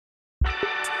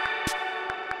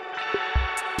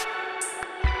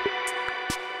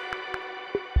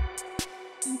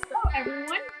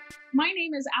My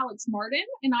name is Alex Martin,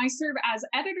 and I serve as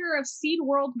editor of Seed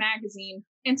World magazine.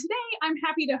 And today I'm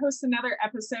happy to host another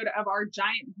episode of our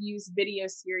Giant Views video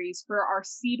series for our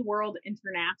Seed World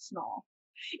International.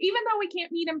 Even though we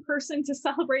can't meet in person to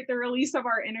celebrate the release of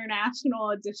our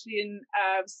international edition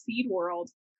of Seed World,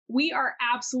 we are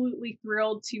absolutely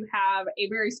thrilled to have a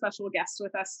very special guest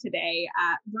with us today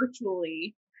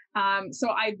virtually. So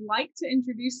I'd like to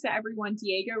introduce to everyone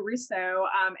Diego Risso,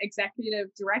 Executive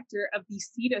Director of the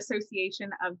Seed Association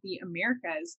of the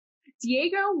Americas.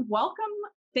 Diego, welcome.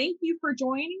 Thank you for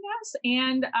joining us.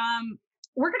 And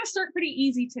we're going to start pretty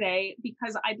easy today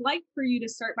because I'd like for you to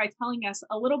start by telling us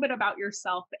a little bit about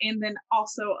yourself and then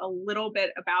also a little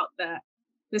bit about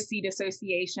the Seed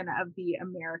Association of the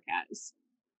Americas.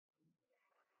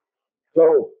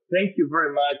 So thank you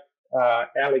very much,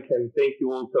 Alec, and thank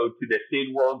you also to the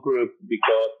Seed World Group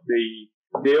because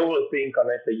they always think on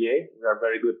SAA. We are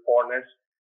very good partners,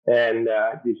 and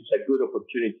this is a good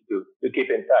opportunity to keep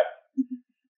in touch.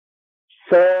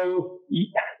 So,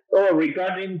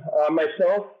 regarding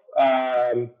myself,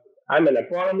 I'm an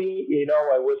agronomy.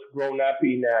 I was grown up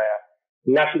in a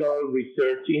National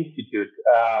Research Institute.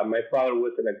 My father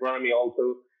was an agronomy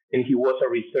also, and he was a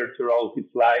researcher all his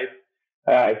life.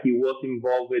 He was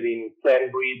involved in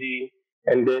plant breeding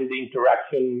and then the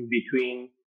interaction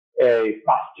between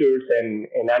pastures and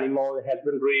animal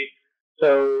husbandry.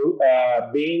 So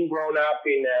being grown up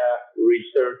in a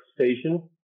research station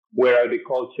where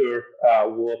agriculture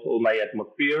was all my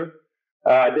atmosphere,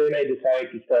 then I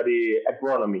decided to study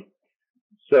agronomy.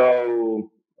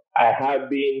 So I have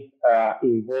been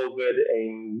involved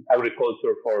in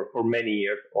agriculture for many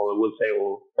years, or I will say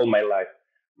all my life.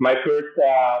 My first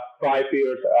 5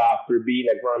 years after being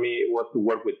agronomy was to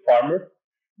work with farmers,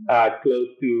 close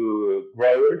to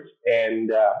growers, and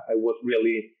I was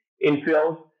really in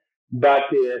field. But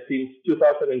since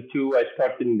 2002, I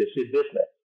started in the seed business.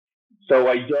 So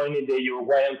I joined the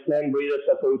Uruguayan Plant Breeders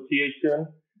Association,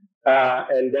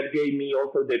 and that gave me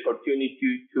also the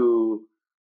opportunity to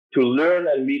learn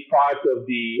and be part of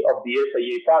the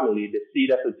SAA family. The Seed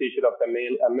Association of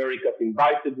the Americas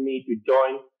invited me to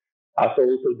join as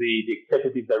also the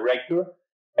executive director,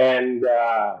 and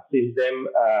since then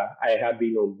I have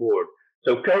been on board.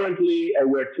 So currently I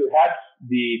wear two hats: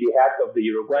 the hat of the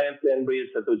Uruguayan Plant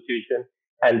Breeders Association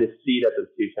and the Seed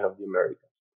Association of the Americas.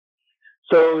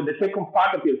 So the second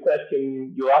part of your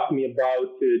question, you asked me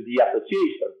about the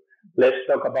association. Let's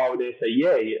talk about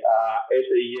SAA.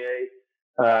 SAA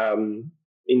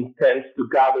intends to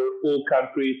gather all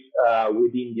countries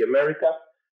within the Americas.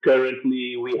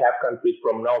 Currently, we have countries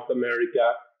from North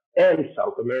America and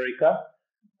South America,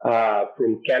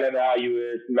 from Canada,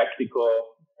 US, Mexico,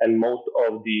 and most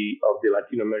of the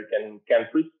Latin American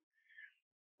countries.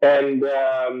 And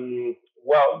our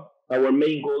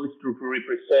main goal is to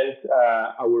represent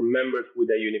our members with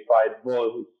a unified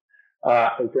voice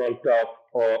in front of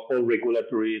all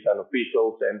regulatories and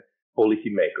officials and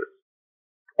policymakers,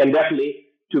 and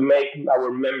definitely to make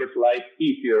our members' life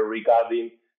easier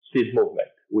regarding seed movement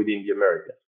within the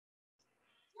Americas.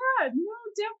 Yeah, no,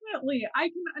 definitely. I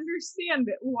can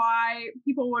understand why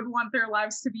people would want their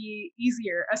lives to be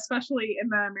easier, especially in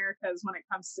the Americas when it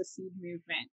comes to seed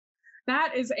movement.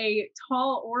 That is a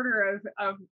tall order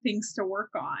of things to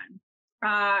work on.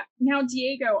 Now,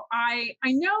 Diego, I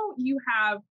know you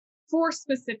have 4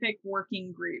 specific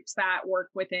working groups that work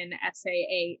within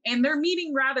SAA, and they're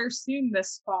meeting rather soon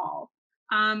this fall.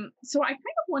 So I kind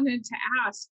of wanted to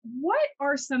ask, what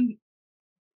are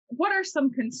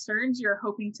some concerns you're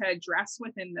hoping to address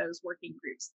within those working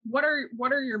groups? What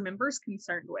are your members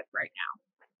concerned with right now?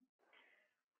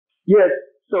 Yes.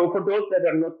 So for those that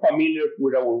are not familiar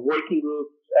with our working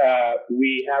groups,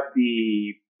 we have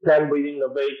the Plant Breeding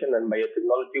Innovation and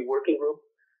Biotechnology Working Group,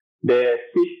 the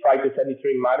Seed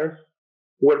Phytosanitary Matters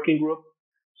Working Group,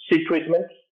 Seed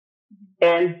Treatments,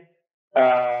 and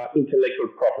intellectual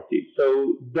property.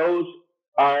 So those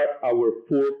are our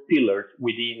 4 pillars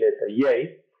within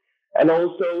SAA. And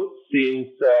also, since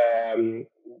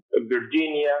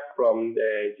Virginia,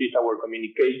 she's our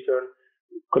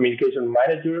communication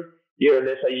manager here at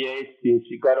SAA, since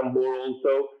she got on board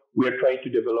also, we are trying to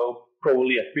develop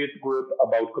probably a 5th group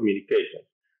about communication,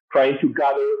 trying to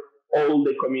gather all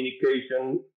the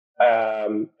communication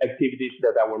activities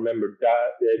that our members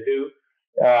do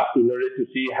in order to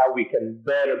see how we can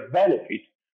better benefit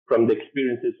from the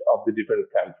experiences of the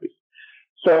different countries.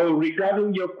 So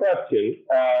regarding your question,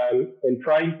 and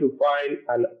trying to find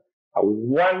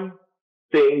one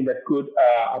thing that could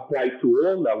apply to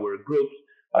all our groups,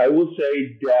 I will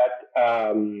say that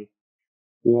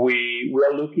we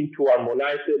are looking to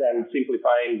harmonize it and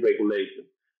simplifying regulation.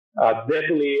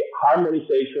 Definitely,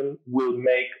 harmonization will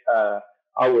make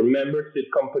our member seed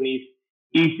companies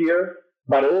easier,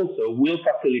 but also will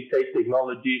facilitate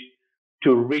technologies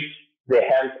to reach the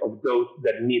hands of those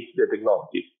that need the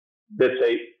technologies. Let's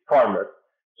say farmers.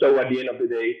 So at the end of the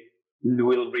day,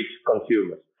 will reach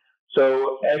consumers.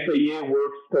 So FAA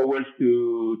works towards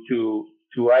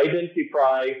to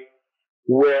identify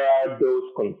where are those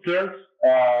concerns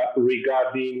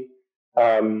regarding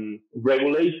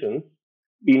regulations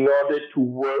in order to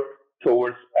work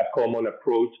towards a common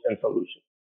approach and solution.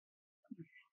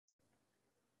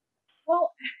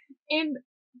 Well, and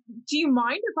do you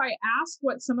mind if I ask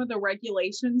what some of the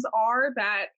regulations are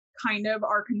that kind of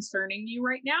are concerning you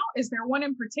right now? Is there one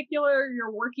in particular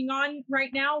you're working on right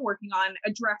now, working on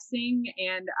addressing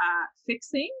and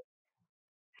fixing?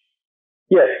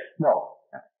 Yes, no.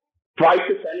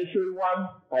 Phytosanitary one,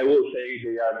 I will say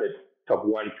they are the top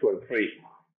 1, 2, and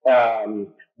 3.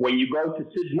 When you go to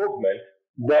seed movement,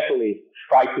 definitely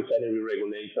phytosanitary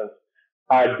regulations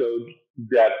are those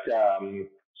that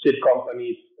seed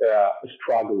companies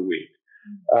struggle with.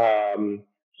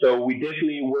 So we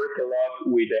definitely work a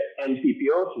lot with the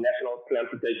NPPOs, National Plant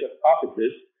Protection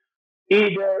Offices,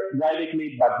 either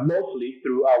directly but mostly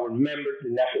through our members,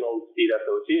 the National Seed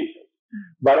Association.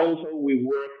 But also we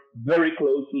work very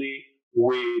closely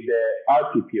with the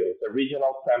RPPOs, the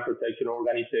Regional Plant Protection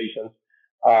Organizations,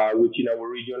 which in our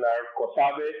region are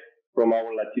COSABE, from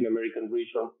our Latin American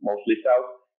region, mostly south,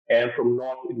 and from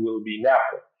north it will be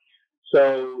NAFTA.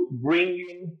 So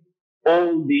bringing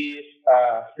all these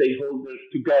stakeholders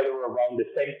together around the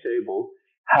same table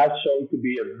has shown to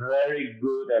be a very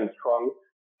good and strong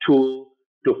tool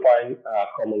to find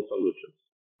common solutions.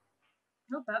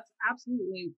 No, that's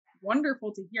absolutely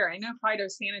wonderful to hear. I know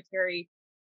phytosanitary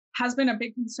has been a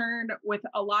big concern with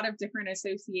a lot of different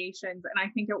associations, and I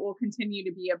think it will continue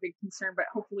to be a big concern, but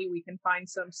hopefully we can find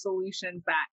some solutions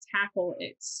that tackle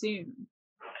it soon.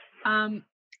 I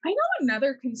know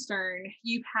another concern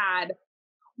you've had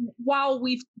while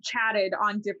we've chatted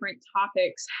on different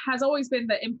topics has always been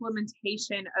the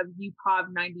implementation of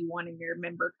UPOV 91 in your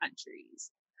member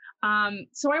countries.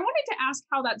 So I wanted to ask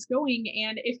how that's going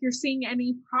and if you're seeing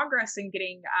any progress in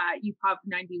getting UPOV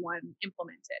 91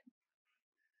 implemented.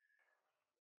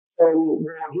 So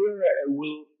here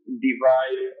we'll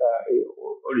divide,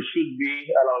 or it should be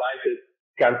analyzed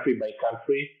country by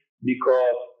country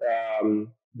because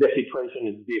the situation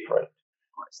is different.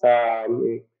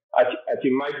 As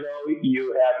you might know,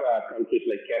 you have countries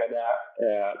like Canada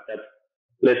that,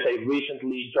 let's say,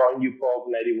 recently joined UPOV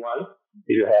 91.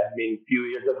 It has been a few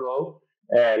years ago,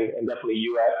 and definitely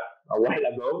US a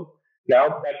while ago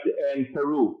now. And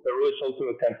Peru is also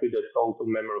a country that's also a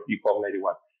member of UPOV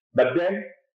 91. But then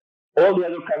all the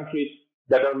other countries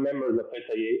that are members of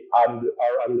SIA are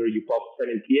under UPOV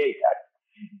 78 Act.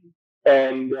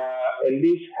 And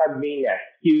this has been a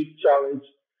huge challenge,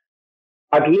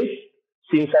 at least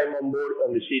since I'm on board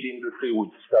on the seed industry, which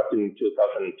started in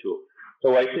 2002.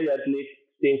 So I say at least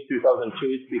since 2002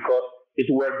 is because it's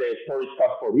where the story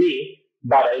starts for me,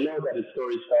 but I know that the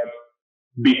story starts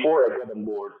before I got on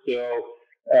board. So,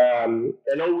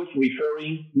 and always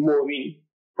moving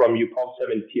from UPOV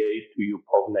 78 to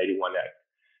UPOV 91 Act.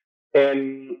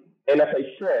 And as I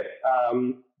said,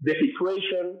 the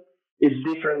situation is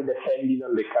different depending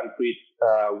on the countries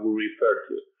we refer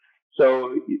to.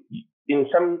 So in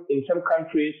some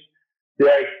countries, there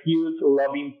are huge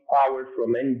lobbying powers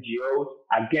from NGOs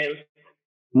against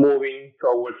moving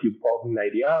towards UPOV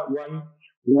 91,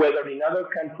 whether in other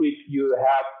countries you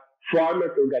have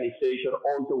farmers organizations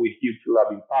also with huge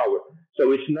lobbying power.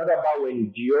 So it's not about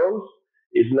NGOs,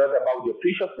 it's not about the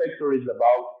official sector, it's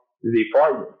about the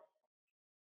farmers.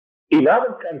 In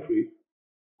other countries,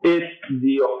 it's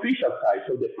the official side,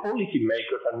 so the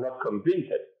policymakers are not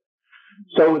convinced.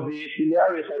 So the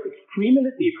scenarios are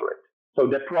extremely different. So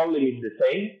the problem is the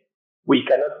same. We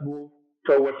cannot move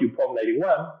towards UPOV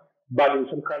 91, but in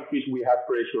some countries we have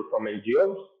pressure from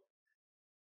NGOs,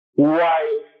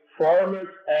 while farmers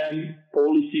and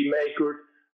policymakers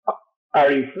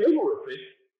are in favor of it.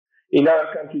 In other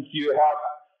countries you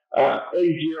have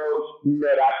NGOs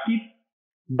not active,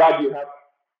 but you have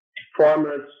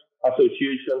farmers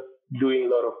associations doing a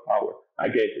lot of power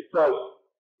against it. So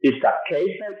it's a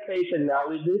case-by-case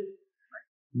analysis,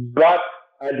 but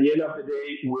at the end of the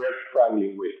day, we're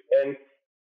struggling with. And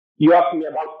you asked me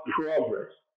about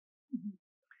progress.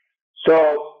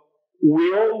 So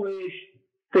we always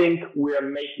think we are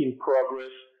making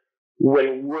progress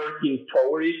when working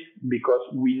toward it, because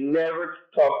we never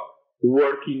stop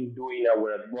working, doing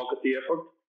our advocacy effort.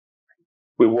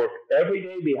 We work every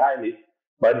day behind it,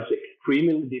 but it's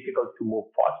extremely difficult to move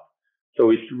fast. So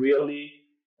it's really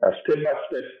a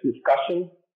step-by-step discussion.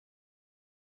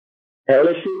 And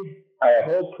let's see, I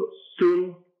hope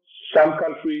soon some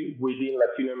country within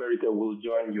Latin America will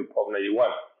join UPOV 91.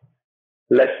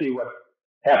 Let's see what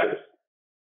happens.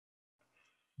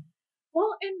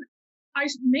 Well, and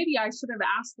maybe I should have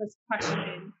asked this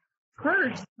question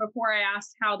first before I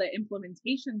asked how the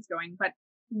implementation's going, but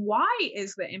why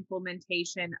is the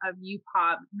implementation of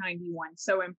UPOV 91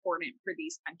 so important for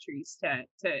these countries to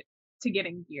get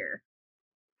in gear?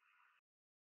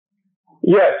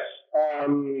 Yes.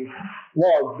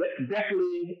 Well,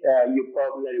 definitely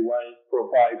UPOV 91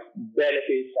 provides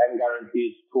benefits and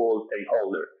guarantees to all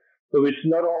stakeholders. So it's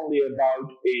not only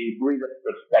about a breeder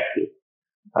perspective.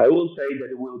 I will say that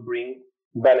it will bring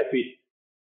benefit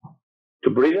to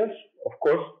breeders, of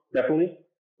course, definitely,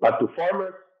 but to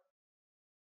farmers,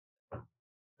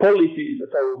 policies,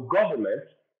 so government,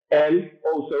 and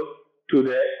also to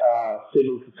the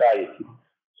civil society.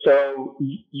 So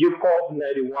UPOV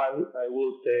 91, I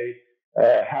will say,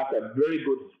 have a very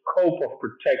good scope of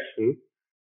protection.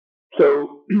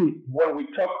 So when we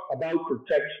talk about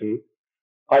protection,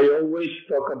 I always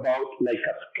talk about like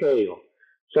a scale.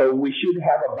 So we should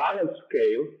have a balanced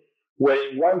scale where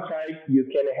on one side you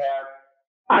can have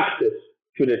access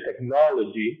to the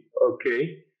technology,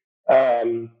 okay?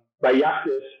 By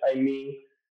access, I mean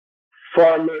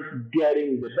farmers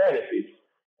getting the benefits.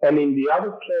 And in the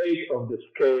other place of the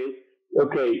scale,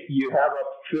 okay, you have a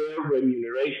fair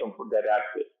remuneration for that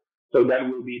access. So that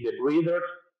will be the breeder's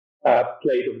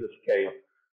place of the scale.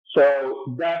 So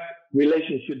that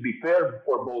relation should be fair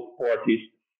for both parties,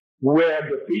 where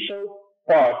the official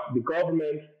part, the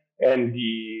government and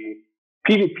the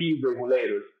PVP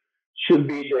regulators should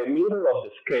be the middle of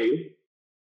the scale,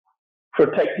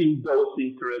 protecting those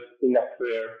interests in a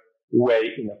fair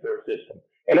way, in a fair system.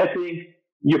 And I think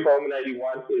UPOV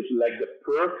 91 is like the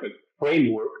perfect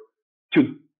framework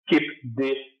to keep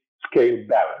this scale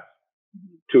balanced,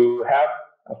 to have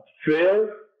a fair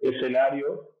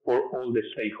scenario for all the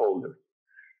stakeholders.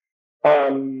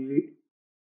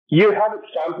 You have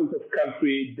examples of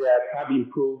countries that have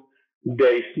improved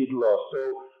their seed law. So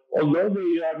although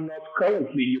they are not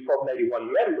currently UPOV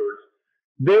 91 members,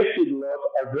 their seed laws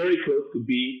are very close to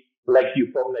be like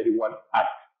UPOV 91 Act.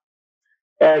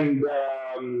 And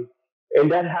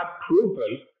that have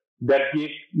proven that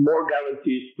gives more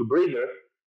guarantees to breeders,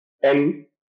 and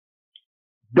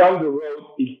down the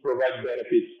road it provides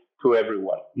benefits to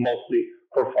everyone, mostly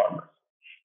for farmers.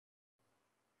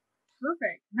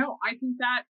 Perfect. No, I think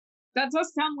that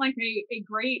does sound like a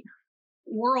great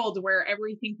world where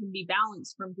everything can be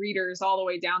balanced from breeders all the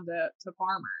way down to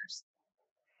farmers.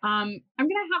 I'm going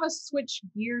to have us switch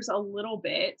gears a little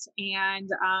bit, and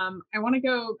I want to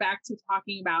go back to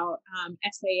talking about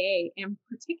SAA, and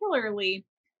particularly,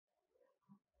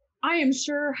 I am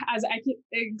sure as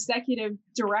executive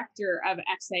director of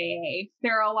SAA,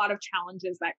 there are a lot of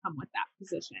challenges that come with that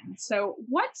position. So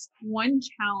what's one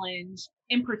challenge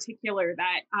in particular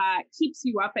that keeps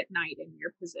you up at night in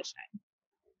your position?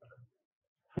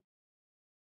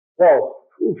 Well,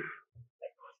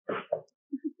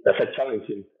 that's a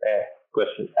challenging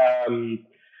question.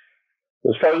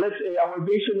 So let's say our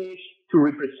vision is to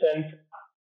represent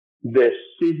the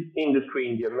seed industry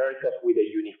in the Americas with a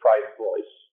unified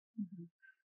voice. Mm-hmm.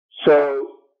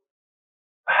 So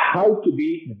how to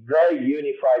be the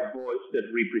unified voice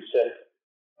that represents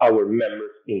our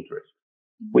members' interests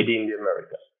within the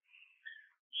Americas.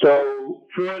 So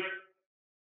first,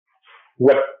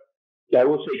 what I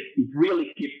would say it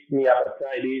really keeps me up at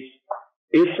night is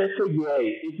SAA,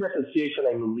 it's the association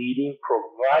I'm leading,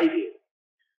 providing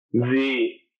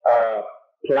the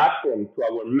platform to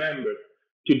our members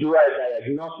to do a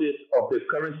diagnosis of the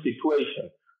current situation,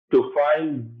 to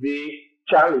find the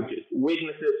challenges,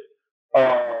 weaknesses,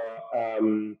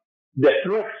 the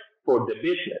threats for the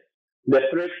business, the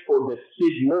threats for the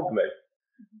seed movement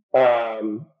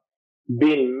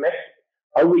being met.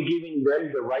 Are we giving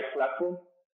them the right platform?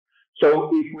 So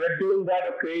if we're doing that,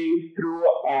 okay, through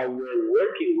our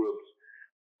working groups,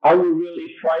 are we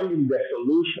really finding the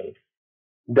solutions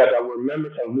that our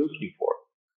members are looking for?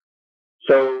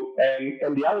 So,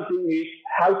 and the other thing is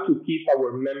how to keep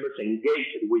our members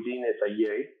engaged within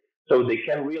SAA so they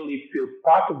can really feel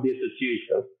part of the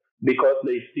association because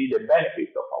they see the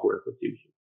benefits of our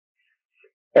association.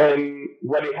 And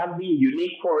what it has been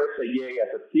unique for SAA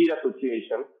as a seed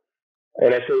association,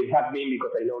 and I say it has been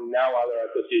because I know now other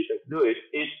associations do it,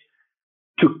 is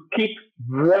to keep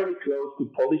very close to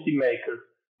policymakers,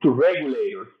 to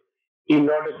regulators, in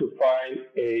order to find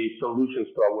solutions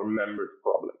to our members'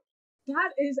 problems.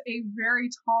 That is a very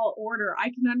tall order.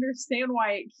 I can understand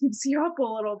why it keeps you up a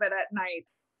little bit at night.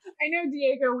 I know,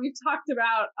 Diego, we've talked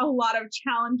about a lot of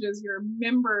challenges your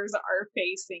members are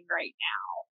facing right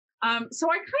now. So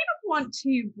I kind of want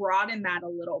to broaden that a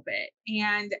little bit.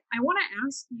 And I want to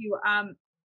ask you,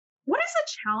 what is a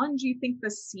challenge you think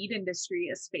the seed industry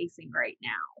is facing right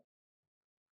now?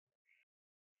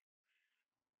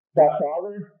 That's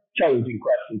another challenging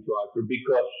question to answer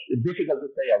because it's difficult to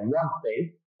say on one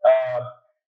thing.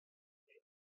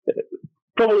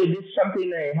 Probably this is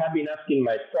something I have been asking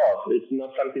myself. It's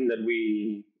not something that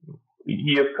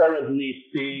you currently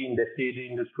see in the seed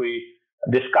industry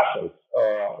discussions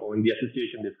or in the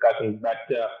association discussions, but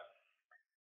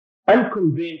I'm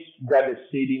convinced that the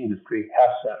seed industry has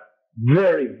a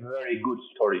very, very good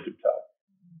story to tell.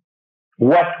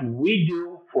 What we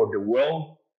do for the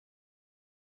world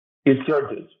is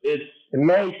urgent. It's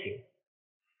amazing.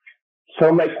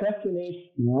 So my question is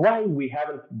why we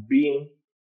haven't been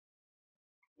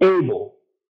able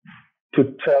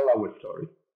to tell our story,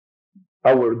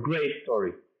 our great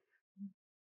story,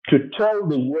 to tell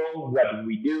the world what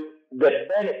we do, the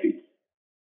benefits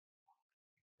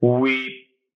we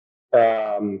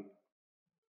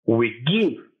we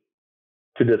give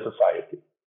to the society.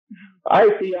 I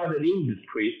see other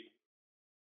industries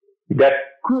that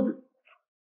could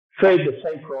face the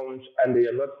same problems and they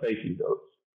are not facing those.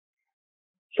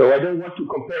 So I don't want to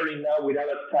compare it now with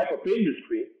other type of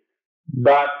industry,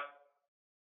 but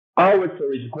our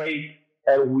story is great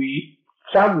and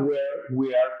somewhere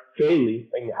we are failing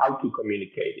in how to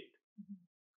communicate it.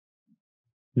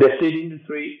 The seed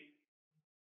industry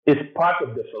is part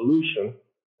of the solution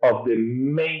of the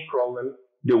main problem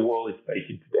the world is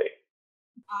facing today.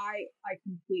 I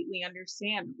completely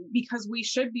understand because we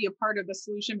should be a part of the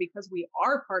solution because we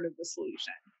are part of the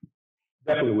solution.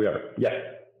 Definitely we are. Yes.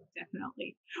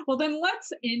 Definitely. Well, then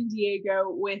let's end, Diego,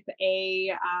 with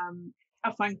a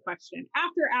fun question.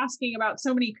 After asking about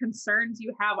so many concerns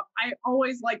you have, I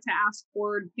always like to ask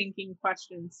forward-thinking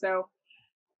questions. So,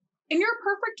 in your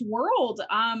perfect world,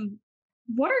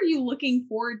 what are you looking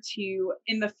forward to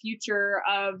in the future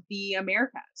of the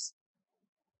Americas?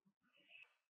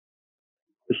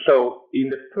 So, in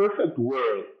the perfect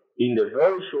world, in the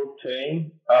very short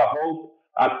term, I hope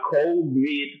a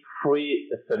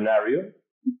COVID-free scenario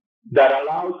that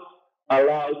allows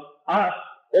us,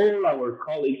 all our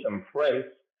colleagues and friends,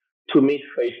 to meet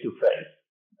face to face.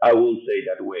 I will say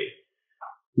that way.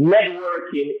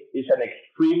 Networking is an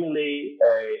extremely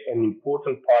an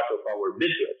important part of our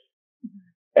business.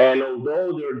 And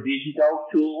although there are digital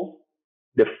tools,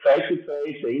 the face to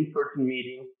face, the in person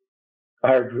meetings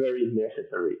are very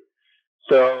necessary.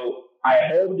 So I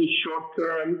hope the short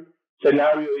term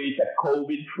scenario is a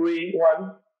COVID free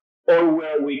one, or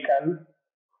where we can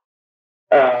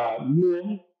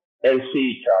move and see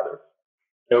each other.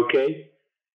 Okay?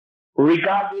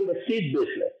 Regarding the seed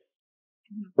business,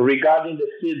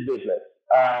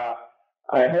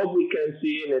 I hope we can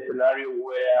see in a scenario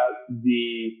where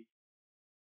the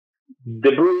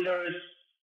breeders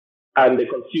and the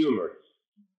consumers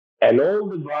and all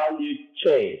the value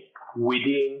chain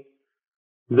within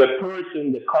the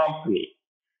person, the company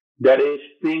that is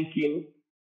thinking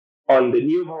on the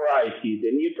new variety,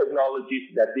 the new technologies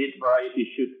that this variety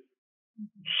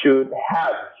should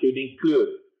include,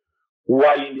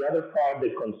 while in the other part, the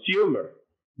consumer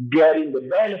getting the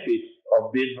benefits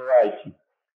of this variety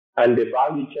and the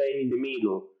value chain in the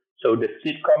middle. So the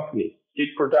seed companies, seed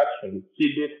production,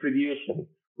 seed distribution,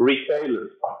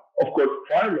 retailers, of course,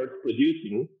 farmers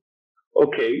producing,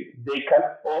 okay, they can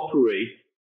operate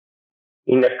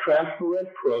in a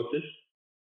transparent process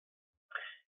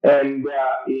and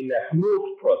in a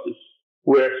smooth process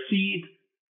where seed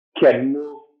can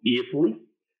move easily,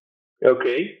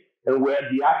 okay, and where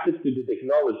the access to the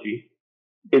technology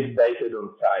is based on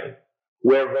science,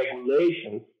 where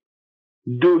regulations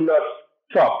do not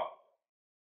stop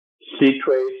seed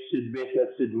trade, seed business,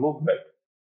 seed movement,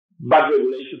 but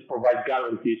regulations provide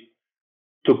guarantees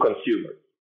to consumers.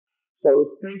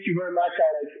 So thank you very much,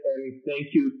 Alex, and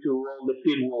thank you to all the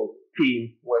Seedworld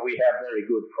team, where we have very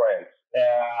good friends.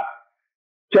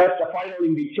 Just a final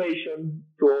invitation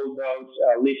to all those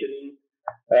listening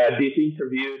this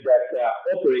interview that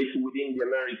operates within the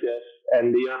Americas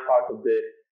and they are part of the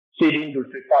seed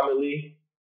industry family.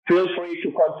 Feel free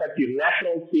to contact your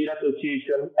National Seed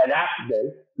Association and ask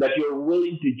them that you're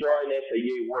willing to join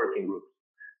SIA working group.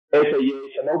 SIA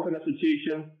is an open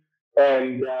association,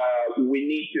 and we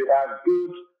need to have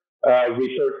good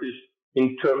resources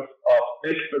in terms of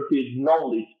expertise,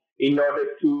 knowledge, in order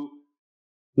to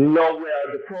know where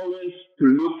are the problems, to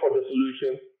look for the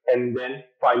solutions, and then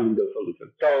finding the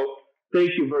solutions. So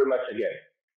thank you very much again.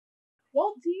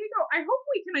 Well, Diego, I hope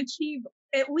we can achieve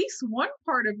at least one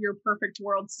part of your perfect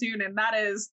world soon, and that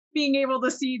is being able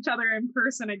to see each other in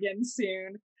person again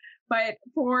soon. But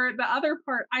for the other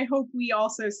part, I hope we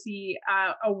also see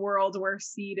a world where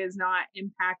seed is not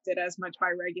impacted as much by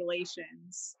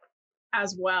regulations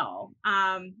as well.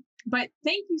 But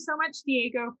thank you so much,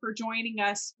 Diego, for joining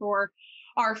us for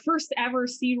our first ever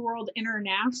Seed World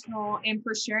International and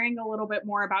for sharing a little bit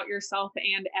more about yourself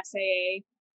and SAA.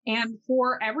 And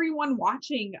for everyone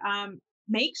watching,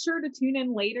 make sure to tune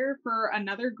in later for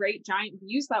another great Giant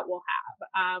Views that we'll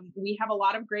have. We have a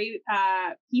lot of great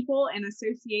people and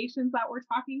associations that we're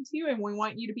talking to, and we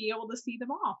want you to be able to see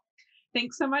them all.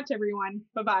 Thanks so much, everyone.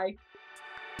 Bye-bye.